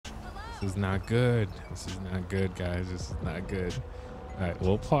This is not good. This is not good, guys. This is not good. All right,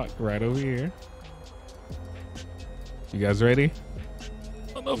 we'll park right over here. You guys ready?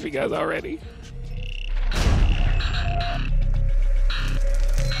 I don't know if you guys are ready.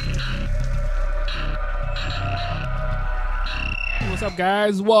 What's up,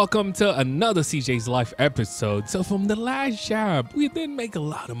 guys? Welcome to another CJ's Life episode. So from the last job, we didn't make a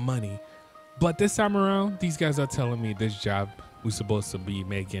lot of money. But this time around, these guys are telling me this job, we're supposed to be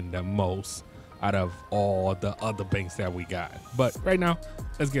making the most out of all the other banks that we got. But right now,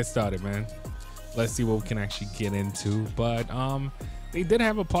 let's get started, man. Let's see what we can actually get into. But they did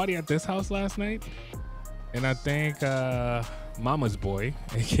have a party at this house last night. And I think Mama's boy,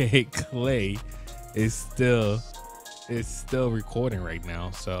 aka Clay, is still recording right now.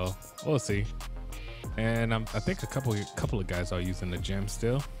 So we'll see. And I think a couple of guys are using the gym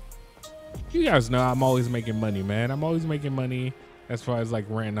still. You guys know I'm always making money, man. I'm always making money as far as like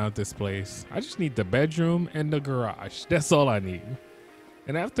renting out this place. I just need the bedroom and the garage. That's all I need.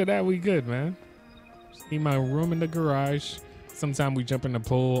 And after that, we good, man. Just need my room in the garage. Sometime we jump in the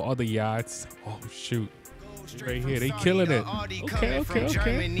pool, all the yachts. Oh, shoot. Right here, they killing it. Okay.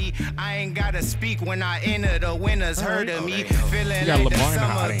 I ain't gotta speak when I enter. The winners heard of me. Feeling like the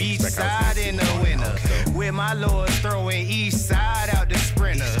summer beach side in the winter. With my lords throwing east side out the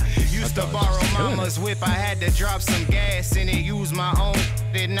Sprinter. Used to borrow mama's whip. I had to drop some gas in it. Use my own.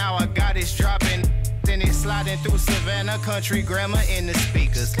 Then now I got it dropping. Then it sliding through Savannah, country grammar in the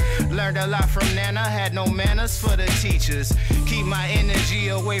speakers. Learned a lot from Nana, had no manners for the teachers. Keep my energy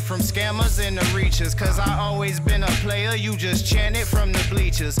away from scammers and the reachers. Cause I always been a player, you just chant it from the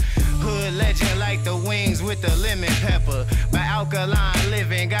bleachers. Hood legend like the wings with the lemon pepper. By alkaline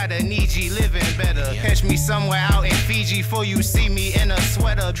living, gotta need you living better. Catch me somewhere out in Fiji before you see me in a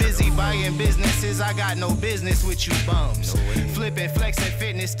sweater. Busy buying businesses, I got no business with you bums. Flipping, flexing,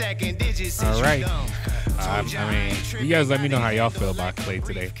 fitness, stacking digits. All right. I mean, you guys let me know how y'all feel about Clay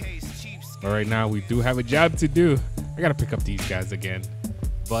today. But right now, we do have a job to do. I gotta pick up these guys again.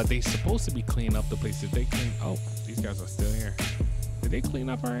 But they supposed to be cleaning up the place. Did they clean? Oh, these guys are still here. Did they clean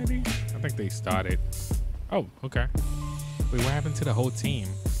up already? I think they started. Oh, okay. Wait, what happened to the whole team?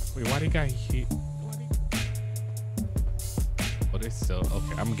 Wait, why they got here? Oh, they still,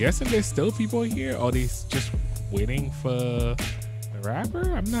 okay. I'm guessing there's still people here. Or they just waiting for the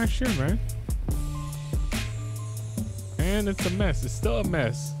rapper? I'm not sure, man. And it's a mess. It's still a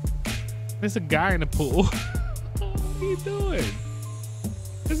mess. There's a guy in the pool. What are you doing?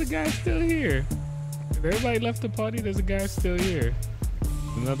 There's a guy still here. If everybody left the party, there's a guy still here.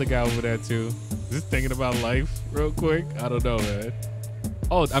 Another guy over there too. Just thinking about life real quick. I don't know, man.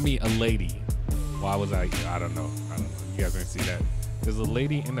 Oh, I mean a lady. Why was I don't know. You guys didn't see that. There's a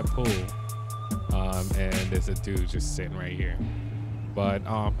lady in the pool. And there's a dude just sitting right here. But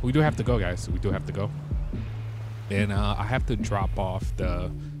we do have to go, guys. We do have to go. And I have to drop off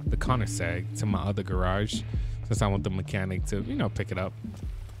the Countersag to my other garage since I want the mechanic to, you know, pick it up.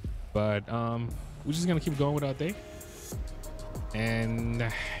 But we're just gonna keep going with our day. And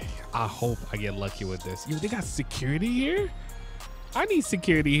I hope I get lucky with this. Yo, they got security here? I need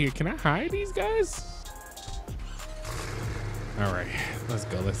security here. Can I hire these guys? All right, let's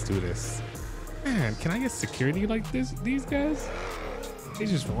go. Let's do this. Man, can I get security like this? These guys? They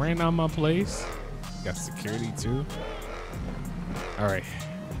just ran out my place. Got security too. All right.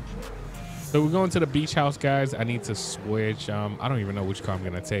 So we're going to the beach house, guys. I need to switch. I don't even know which car I'm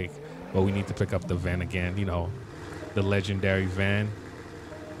gonna take, but we need to pick up the van again. You know, the legendary van.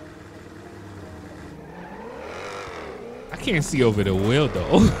 I can't see over the wheel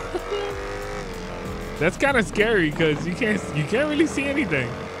though. That's kind of scary because you can't really see anything.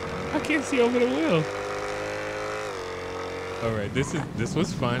 I can't see over the wheel. All right, this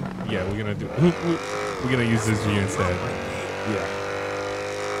was fun. Yeah, we're gonna use this view instead. Yeah.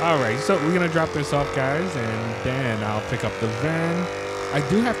 All right, so we're gonna drop this off, guys, and then I'll pick up the van. I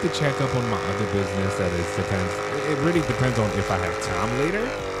do have to check up on my other business. That is depends. It really depends on if I have time later.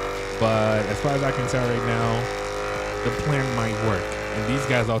 But as far as I can tell right now, the plan might work. And these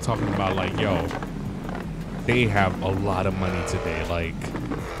guys are talking about like, yo, they have a lot of money today. Like,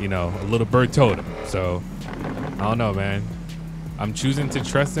 you know, a little bird told them. So I don't know, man. I'm choosing to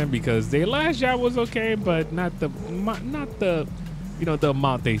trust them because their last job was okay, but not the you know, the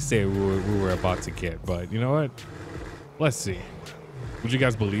amount they said we were about to get. But you know what? Let's see. Would you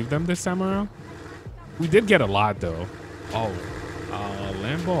guys believe them this time around? We did get a lot though. Oh,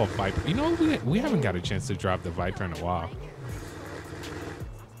 Lambo or Viper? You know, we haven't got a chance to drop the Viper in a while.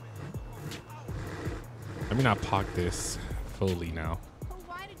 Let me not park this fully now.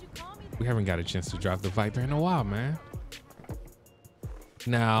 We haven't got a chance to drop the Viper in a while, man.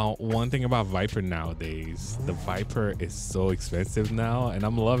 Now, one thing about Viper nowadays, the Viper is so expensive now, and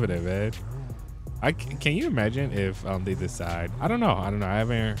I'm loving it, man. Can you imagine if they decide, I don't know, I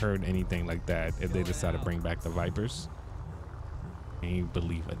haven't heard anything like that, if they decide to bring back the Vipers. Can you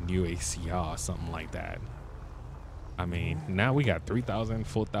believe a new ACR or something like that? I mean, now we got 3,000,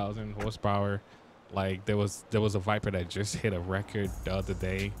 4,000 horsepower. Like there was a Viper that just hit a record the other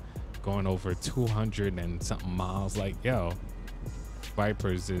day, going over 200 and something miles. Like, yo,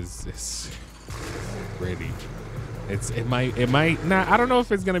 Vipers is pretty. It might nah, I don't know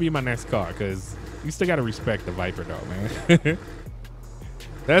if it's gonna be my next car, because you still gotta respect the Viper though, man.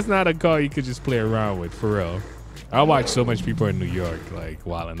 That's not a car you could just play around with, for real. I watch so much people in New York like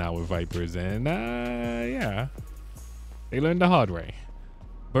wilding out with Vipers, and yeah, they learned the hard way.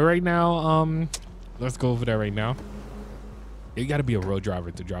 But right now, let's go over there right now. You gotta be a road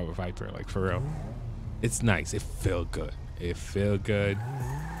driver to drive a Viper, like for real. It's nice, it feel good. It feel good.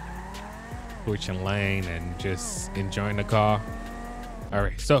 Switching lane and just enjoying the car. All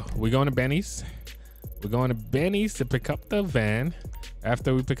right, so we're going to Benny's. We're going to Benny's to pick up the van.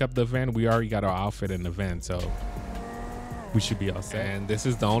 After we pick up the van, we already got our outfit in the van, so we should be all set. And this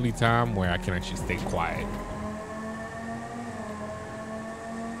is the only time where I can actually stay quiet.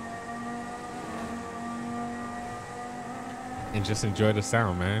 And just enjoy the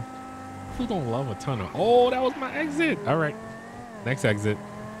sound, man. Who don't love a tunnel? Oh, that was my exit. All right, next exit.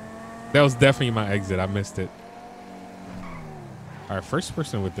 That was definitely my exit. I missed it. All right, first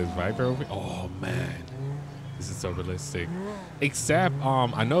person with this Viper over. Oh man, this is so realistic. Except,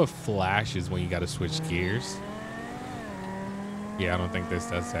 I know it flashes when you got to switch gears. Yeah, I don't think this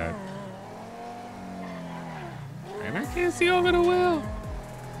does that. And I can't see over the wheel.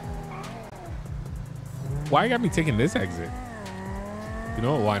 Why you got me taking this exit? You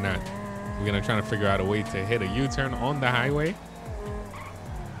know what? Why not? We're gonna try to figure out a way to hit a U-turn on the highway.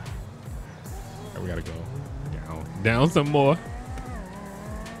 We gotta go down some more.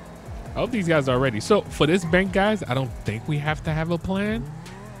 I hope these guys are ready. So for this bank, guys, I don't think we have to have a plan,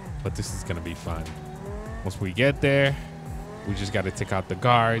 but this is gonna be fun. Once we get there, we just gotta take out the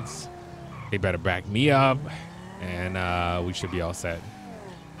guards. They better back me up, and we should be all set.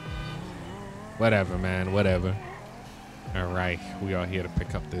 Whatever, man, whatever. All right, we are here to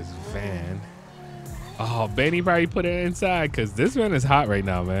pick up this van. Oh, Benny probably put it inside because this van is hot right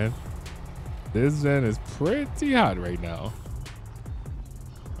now, man. This van is pretty hot right now.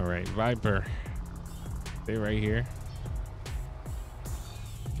 All right, Viper, stay right here.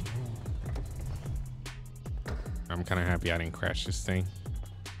 I'm kind of happy I didn't crash this thing.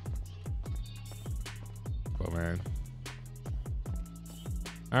 But man.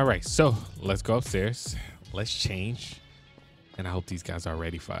 All right, so let's go upstairs. Let's change. And I hope these guys are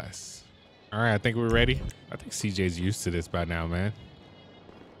ready for us. All right, I think we're ready. I think CJ's used to this by now, man.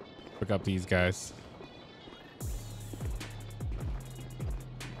 Pick up these guys.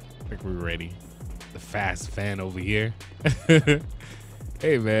 I think we're ready. The fast van over here.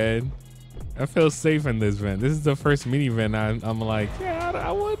 Hey, man. I feel safe in this van. This is the first minivan I'm like, yeah,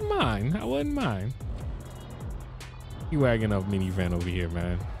 I wouldn't mind. I wouldn't mind. You wagging up minivan over here,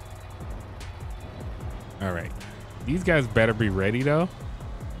 man. All right. These guys better be ready, though.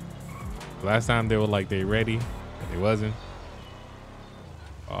 Last time they were like they ready, but they wasn't.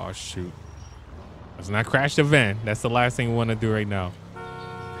 Oh, shoot. Let's not crash the van. That's the last thing we want to do right now.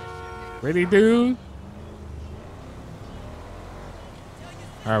 Ready, dude?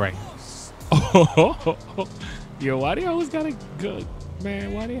 All right. Yo, why do you always gotta go?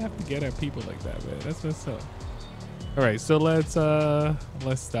 Man, why do you have to get at people like that, man? That's what's up. All right, so let's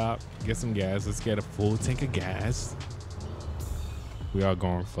stop, get some gas. Let's get a full tank of gas. We are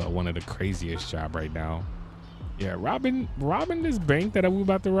going for one of the craziest jobs right now. Yeah, robbing this bank that we're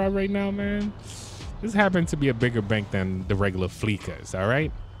about to rob right now, man. This happened to be a bigger bank than the regular Fleekas, all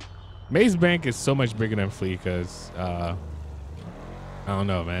right? Maze Bank is so much bigger than Fleekas. I don't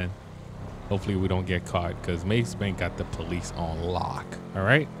know, man. Hopefully we don't get caught because Maze Bank got the police on lock, all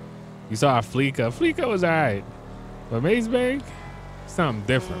right? You saw a Fleeka. Fleeka was all right. But Maze Bank, something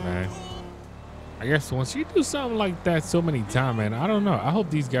different, man. I guess once you do something like that so many times, man, I don't know. I hope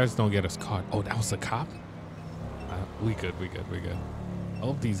these guys don't get us caught. Oh, that was a cop? We good. I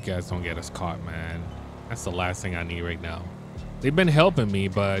hope these guys don't get us caught, man. That's the last thing I need right now. They've been helping me,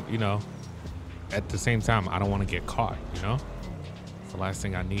 but, you know, at the same time, I don't want to get caught, you know? It's the last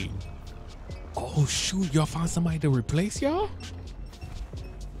thing I need. Oh, shoot. Y'all found somebody to replace y'all?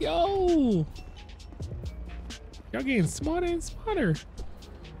 Yo. Y'all getting smarter and smarter.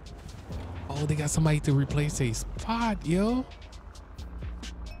 Oh, they got somebody to replace a spot, yo.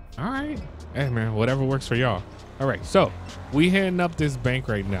 All right. Hey, man, whatever works for y'all. All right, so we hitting up this bank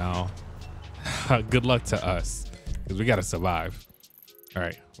right now. Good luck to us, because we gotta survive. All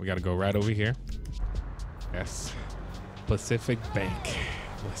right, we gotta go right over here. Yes, Pacific Bank.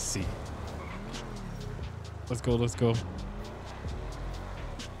 Let's see. Let's go. Let's go.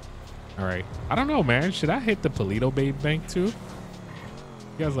 All right. I don't know, man. Should I hit the Polito Bay Bank too? You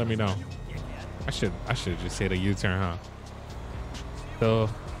guys, let me know. I should just hit a U-turn, huh? So,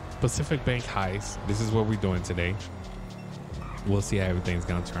 Pacific Bank Heist. This is what we're doing today. We'll see how everything's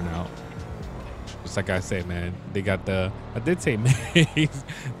gonna turn out. Just like I said, man, they got the. I did say maze.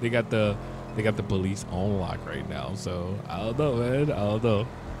 They got the police on lock right now. So I don't know, man. I don't know.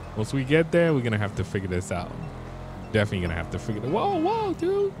 Once we get there, we're gonna have to figure this out. Definitely gonna have to figure it. Whoa,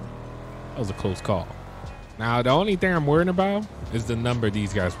 dude. That was a close call. Now, the only thing I'm worried about is the number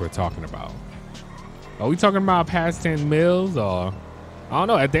these guys were talking about. Are we talking about past 10 mils or? I don't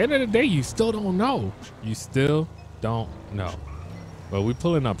know. At the end of the day, you still don't know. You still don't know. But we're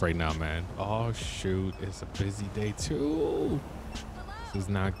pulling up right now, man. Oh, shoot. It's a busy day, too. This is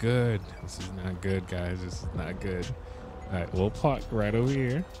not good. This is not good, guys. This is not good. All right, we'll park right over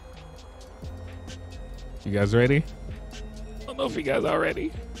here. You guys ready? I don't know if you guys are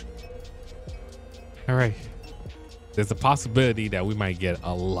ready. All right. There's a possibility that we might get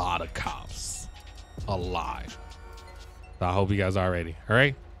a lot of cops. A lot. So I hope you guys are ready. All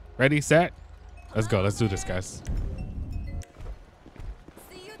right. Ready, set? Let's go. Let's do this, guys.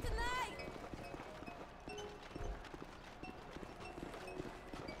 See you tonight.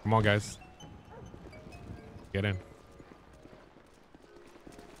 Come on, guys. Get in.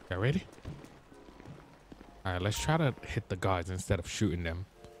 Y'all ready? All right, let's try to hit the guards instead of shooting them.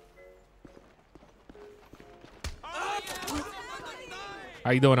 How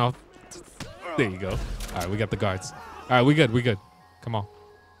you doing, Al? There you go. All right, we got the guards. All right, we good. We good. Come on.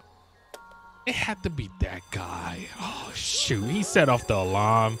 It had to be that guy. Oh, shoot. He set off the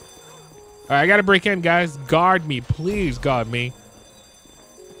alarm. All right, I got to break in, guys. Guard me. Please guard me.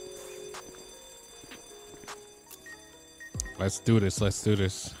 Let's do this. Let's do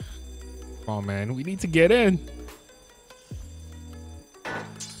this. Come on, man. We need to get in.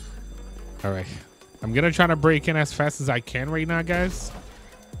 All right. I'm going to try to break in as fast as I can right now, guys.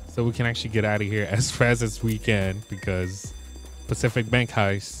 So we can actually get out of here as fast as we can, because Pacific Bank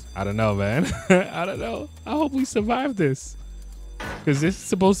Heist. I don't know, man. I don't know. I hope we survive this, because this is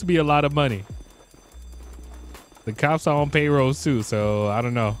supposed to be a lot of money. The cops are on payrolls too, so I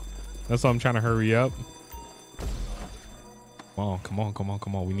don't know. That's why I'm trying to hurry up. Come on, come on, come on,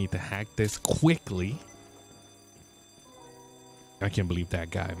 come on. We need to hack this quickly. I can't believe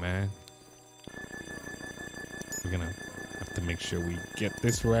that guy, man. We're gonna have to make sure we get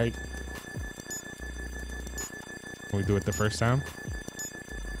this right. Can we do it the first time?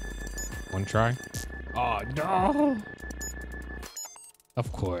 One try. Oh, no.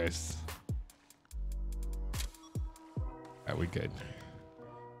 Of course. All right, we good.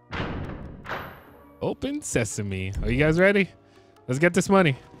 Open sesame. Are you guys ready? Let's get this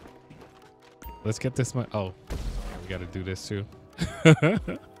money. Let's get this money. Oh, we got to do this too.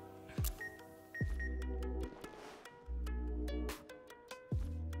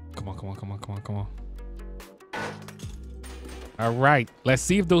 Come on, come on, come on, come on, come on. All right, let's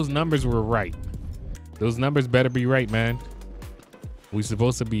see if those numbers were right. Those numbers better be right, man. We're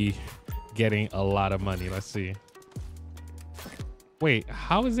supposed to be getting a lot of money. Let's see. Wait,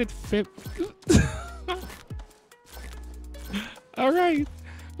 how is it fit? All right.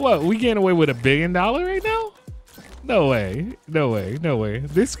 What, we getting away with $1 billion right now? No way, no way, no way.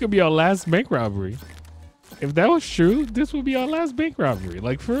 This could be our last bank robbery. If that was true, this would be our last bank robbery.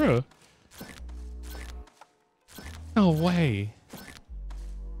 Like, for real. No way.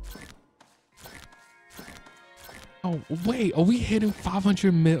 Oh, wait. Are we hitting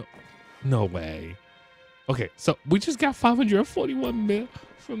 500 mil? No way. Okay, so we just got 541 mil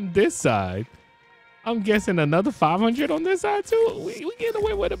from this side. I'm guessing another 500 on this side, too. We getting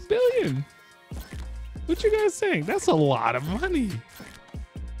away with $1 billion. What you guys saying? That's a lot of money.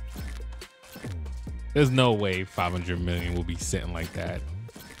 There's no way 500 million will be sitting like that.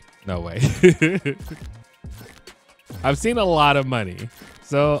 No way. I've seen a lot of money.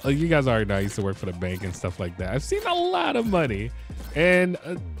 So you guys already know I used to work for the bank and stuff like that. I've seen a lot of money. And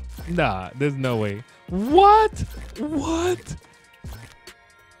nah, there's no way. What? What?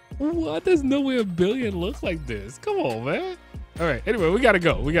 What? There's no way $1 billion looks like this. Come on, man. All right. Anyway, we got to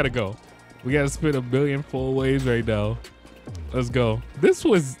go. We got to go. We got to spin $1 billion 4 ways right now. Let's go. This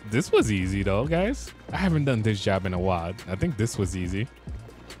was easy though, guys. I haven't done this job in a while. I think this was easy.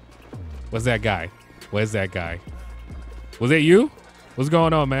 What's that guy? Where's that guy? Was it you? What's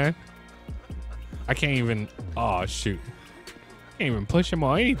going on, man? I can't even. Oh, shoot. can't even push him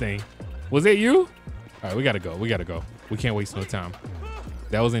or anything. Was it you? All right, we gotta go. We gotta go. We can't waste no time.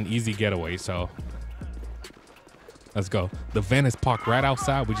 That was an easy getaway, so let's go. The van is parked right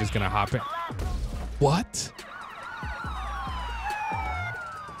outside. We're just gonna hop in. What?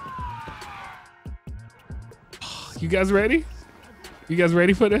 You guys ready? You guys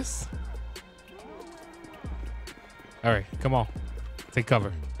ready for this? All right, come on. Take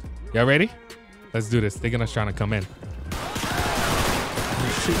cover. Y'all ready? Let's do this. They're gonna try to come in.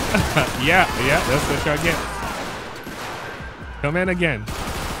 yeah, that's what y'all get. Come in again.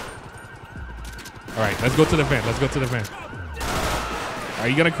 All right, let's go to the van. Let's go to the van. Are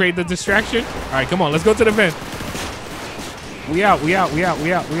you gonna create the distraction? All right, come on, let's go to the van. We out.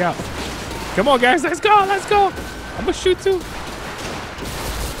 Come on, guys, let's go. I'm gonna shoot too.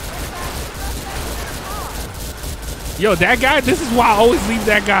 Yo, that guy, this is why I always leave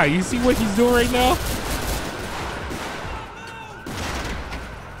that guy. You see what he's doing right now?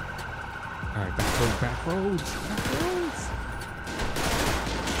 All right, back roads.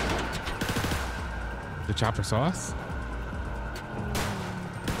 The chopper saw us?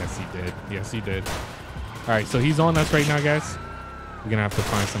 Yes, he did. All right, so he's on us right now, guys. We're gonna have to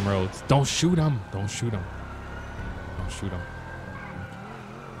find some roads. Don't shoot him.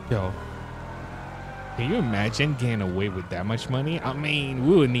 Yo, can you imagine getting away with that much money? I mean,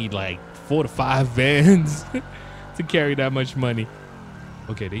 we would need like 4 to 5 vans to carry that much money.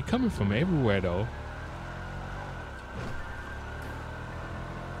 Okay, they coming from everywhere though.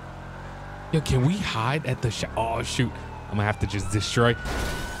 Yo, can we hide at the shop? Oh shoot, I'm gonna have to just destroy.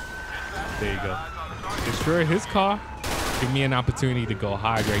 There you go. Destroy his car. Give me an opportunity to go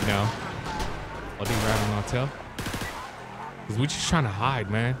hide right now. Oh, they riding on tail? Cause we're just trying to hide,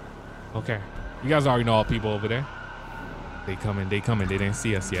 man. Okay. You guys already know all people over there. They coming. They didn't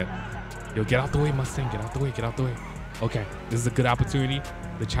see us yet. Yo, get out the way, Mustang. Get out the way. Okay, this is a good opportunity.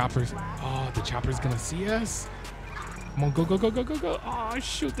 The chopper's gonna see us. Come on, go. Oh,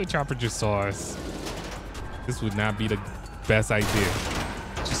 shoot, the chopper just saw us. This would not be the best idea.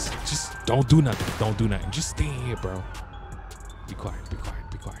 Just don't do nothing. Just stay here, bro. Be quiet.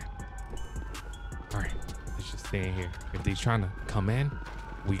 All right, let's just stay in here. If they trying to come in,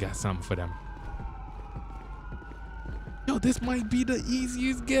 we got something for them. Yo, this might be the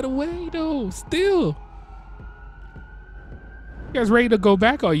easiest getaway though, still. You guys ready to go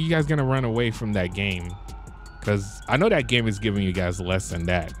back, or are you guys gonna run away from that game? Cause I know that game is giving you guys less than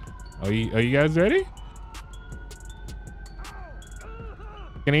that. Are you guys ready?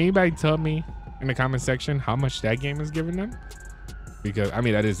 Can anybody tell me in the comment section how much that game is giving them? Because I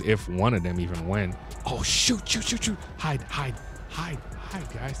mean, that is if one of them even win. Oh shoot. Hide,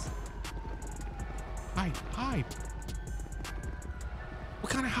 guys. Hide.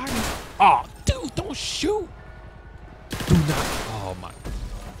 What kind of hiding? Oh, dude, don't shoot. Do not. Oh my.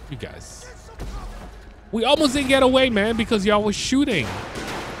 You guys. We almost didn't get away, man, because y'all was shooting.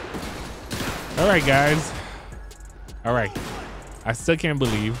 All right, guys. All right. I still can't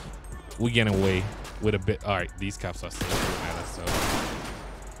believe we getting away with a bit. All right, these cops are still at us,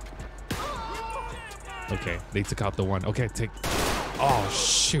 so. Okay, they took out the one. Okay, oh,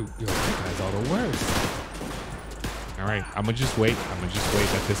 shoot. Yo, that guy's all the worst. All right, I'm gonna just wait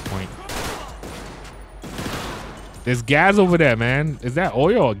at this point. There's gas over there, man. Is that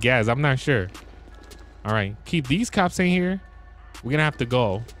oil or gas? I'm not sure. All right, keep these cops in here. We're gonna have to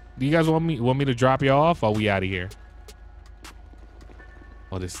go. Do you guys want me to drop you off, or are we out of here?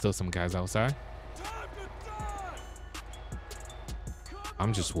 Oh, there's still some guys outside.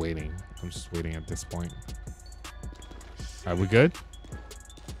 I'm just waiting at this point. All right, we good?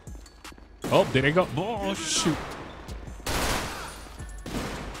 Oh, there they go. Oh, shoot.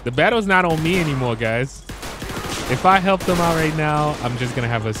 The battle's not on me anymore, guys. If I help them out right now, I'm just gonna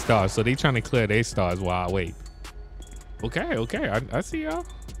have a star. So they trying to clear their stars while I wait. Okay, I see y'all.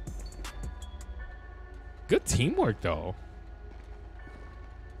 Good teamwork, though.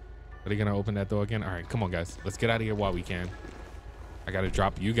 Are they gonna open that door again? All right, come on, guys. Let's get out of here while we can. I gotta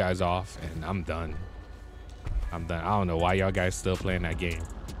drop you guys off, and I'm done. I don't know why y'all guys still playing that game.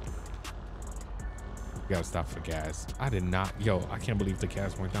 We gotta stop for gas. I did not. Yo, I can't believe the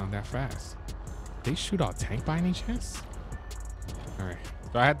gas went down that fast. They shoot our tank by any chance? All right.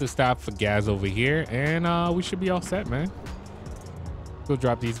 So I had to stop for gas over here, and we should be all set, man. Go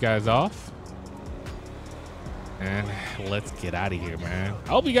drop these guys off. And let's get out of here, man. I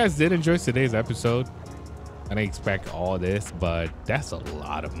hope you guys did enjoy today's episode. I didn't expect all this, but that's a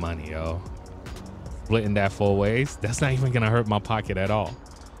lot of money, yo. Splitting that 4 ways, that's not even gonna hurt my pocket at all.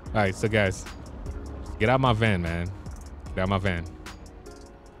 All right, so guys, get out my van, man. Get out my van.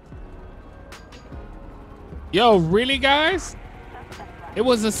 Yo, really, guys? It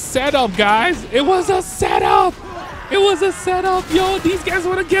was a setup, guys. It was a setup. It was a setup. Yo, these guys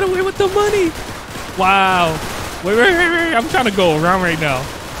want to get away with the money. Wow. Wait. I'm trying to go around right now.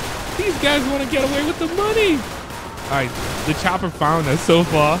 These guys want to get away with the money. All right, the chopper found us so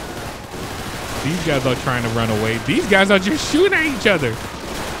far. These guys are trying to run away. These guys are just shooting at each other.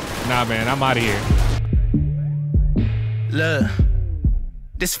 Nah, man, I'm out of here. Look,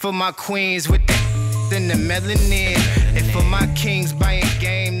 this for my queens with the melanin. And for my kings buying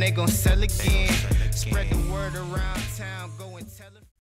game, they gon' sell again. Spread the word around town. Go